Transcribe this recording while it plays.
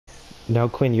Now,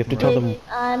 Quinn, you have to tell them.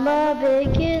 I'm a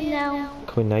big kid now.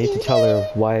 Quinn, now you have to tell her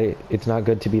why it's not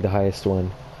good to be the highest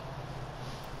one.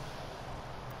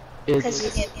 Because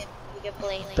It's you get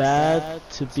blamed. bad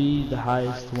to be the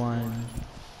highest one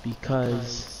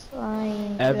because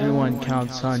Flying everyone drone,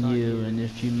 counts on you, and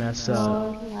if you mess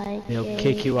up, more like they'll a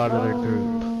kick you out of their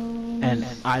group. bone. And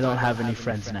I don't have any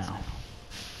friends now.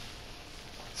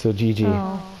 So, GG,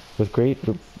 Oh. with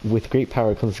great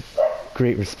power comes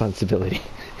great responsibility.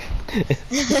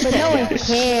 But no one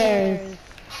cares.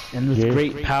 And with Yeah.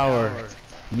 great power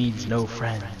means no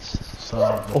friends.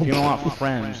 So if you don't want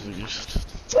friends, you just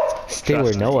Stay where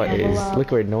trust me. Noah Level is. up.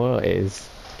 Look where Noah is.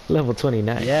 Level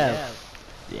 29. Yeah.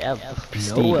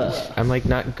 Prestige. Noah. I'm like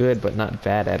not good, but not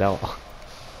bad at all.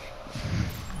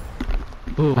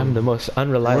 Boom. I'm the most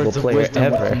unreliable Words of player wisdom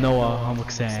ever. with Noah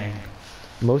Hammock-sang.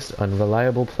 Most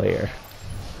unreliable player.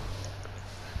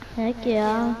 Heck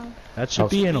yeah. That should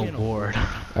be an award.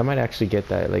 I might actually get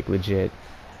that, like, legit.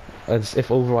 If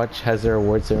Overwatch has their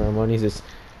award ceremonies,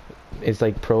 it's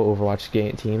like pro Overwatch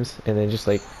game teams, and then just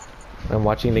like I'm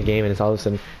watching the game, and it's all of a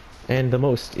sudden, and the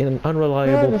most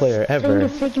unreliable player This ever.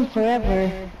 is taking forever.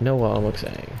 Noah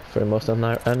Almoxang for the most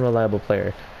unreliable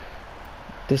player.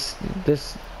 This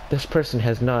person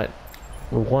has not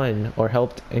won or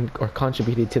helped or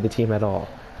contributed to the team at all.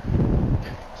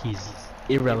 He's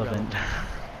irrelevant.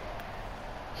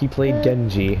 He played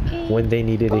Genji when they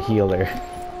needed a healer.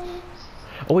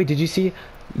 Oh wait, did you see?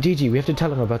 GG, we have to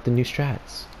tell him about the new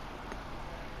strats.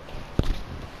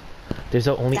 There's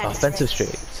only That is offensive right.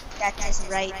 strats. That is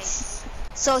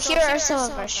right. So here are some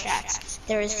of our strats.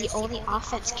 There is the only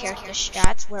offense character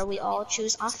strats where we all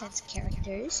choose offense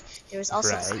characters. There is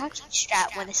also the crouching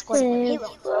strat when escorting a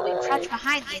payload where we crouch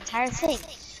behind the entire thing.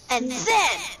 And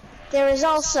then there is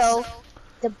also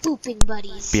the booping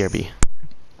buddies. BRB.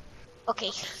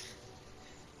 Okay,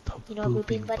 you know what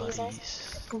booping buddies are?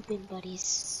 Booping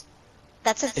buddies.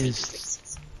 That's a thing.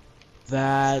 Is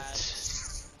that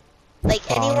Like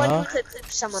anyone who Farah? could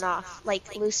boop someone off,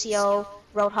 like Lucio,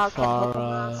 Roadhog can boop him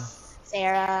off,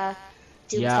 Sarah,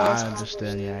 Doomfist. Yeah, I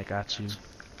understand. Yeah, I got you.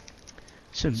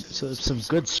 Some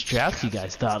good strats you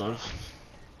guys thought of.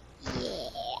 Yeah.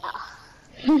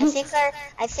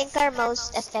 I think our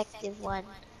most effective one.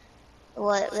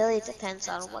 Well, it really depends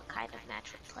on what kind of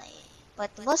match we're playing.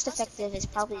 But the most effective is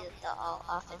probably the all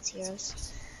offense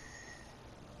heroes.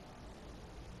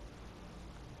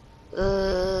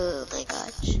 Oh my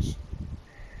gosh.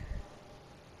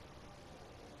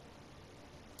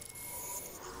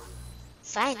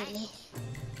 Finally.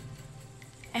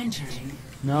 Entering.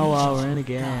 No, we're in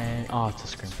again. Oh, it's a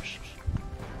skirmish.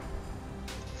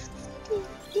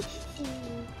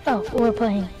 Oh, we're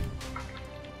playing.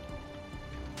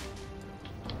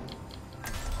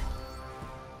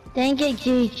 Dang it,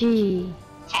 GG.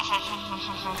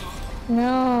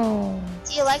 No.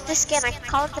 Do you like the skin? I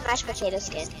call it the mashed potato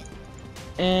skin.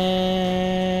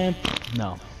 And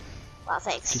no, Wow,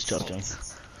 thanks. just joking.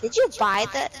 Did you buy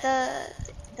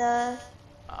the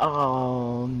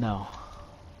Oh no,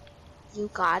 you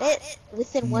got it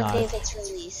within one No. day of its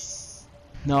release?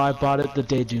 no, I bought it the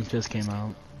day Doomfist came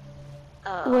out.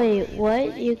 Wait,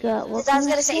 what? You got what? Because I was kind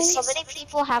gonna of say, skin? so many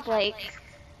people have like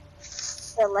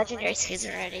the legendary skins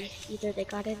already. Either they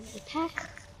got it in the pack.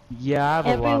 Yeah, I have a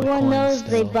lot of Everyone coins knows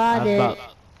they still. bought I have it. about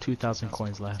 2,000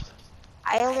 coins left.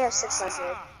 I only have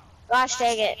 600. Gosh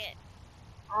dang it.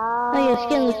 Oh, your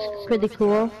skin looks pretty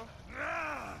cool.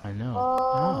 I know.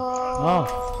 Oh.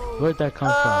 Oh, where'd that come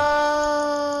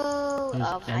Oh, There's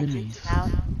oh, I enemies. juked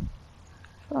him out.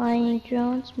 Flying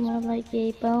drones, more like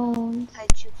a bones. I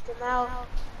juked him out.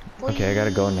 Okay, I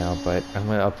gotta go now, but I'm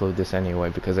gonna upload this anyway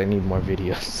because I need more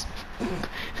videos.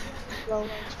 Well, from?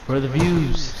 For the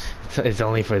views. It's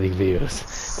only for the views.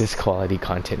 This quality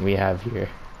content we have here.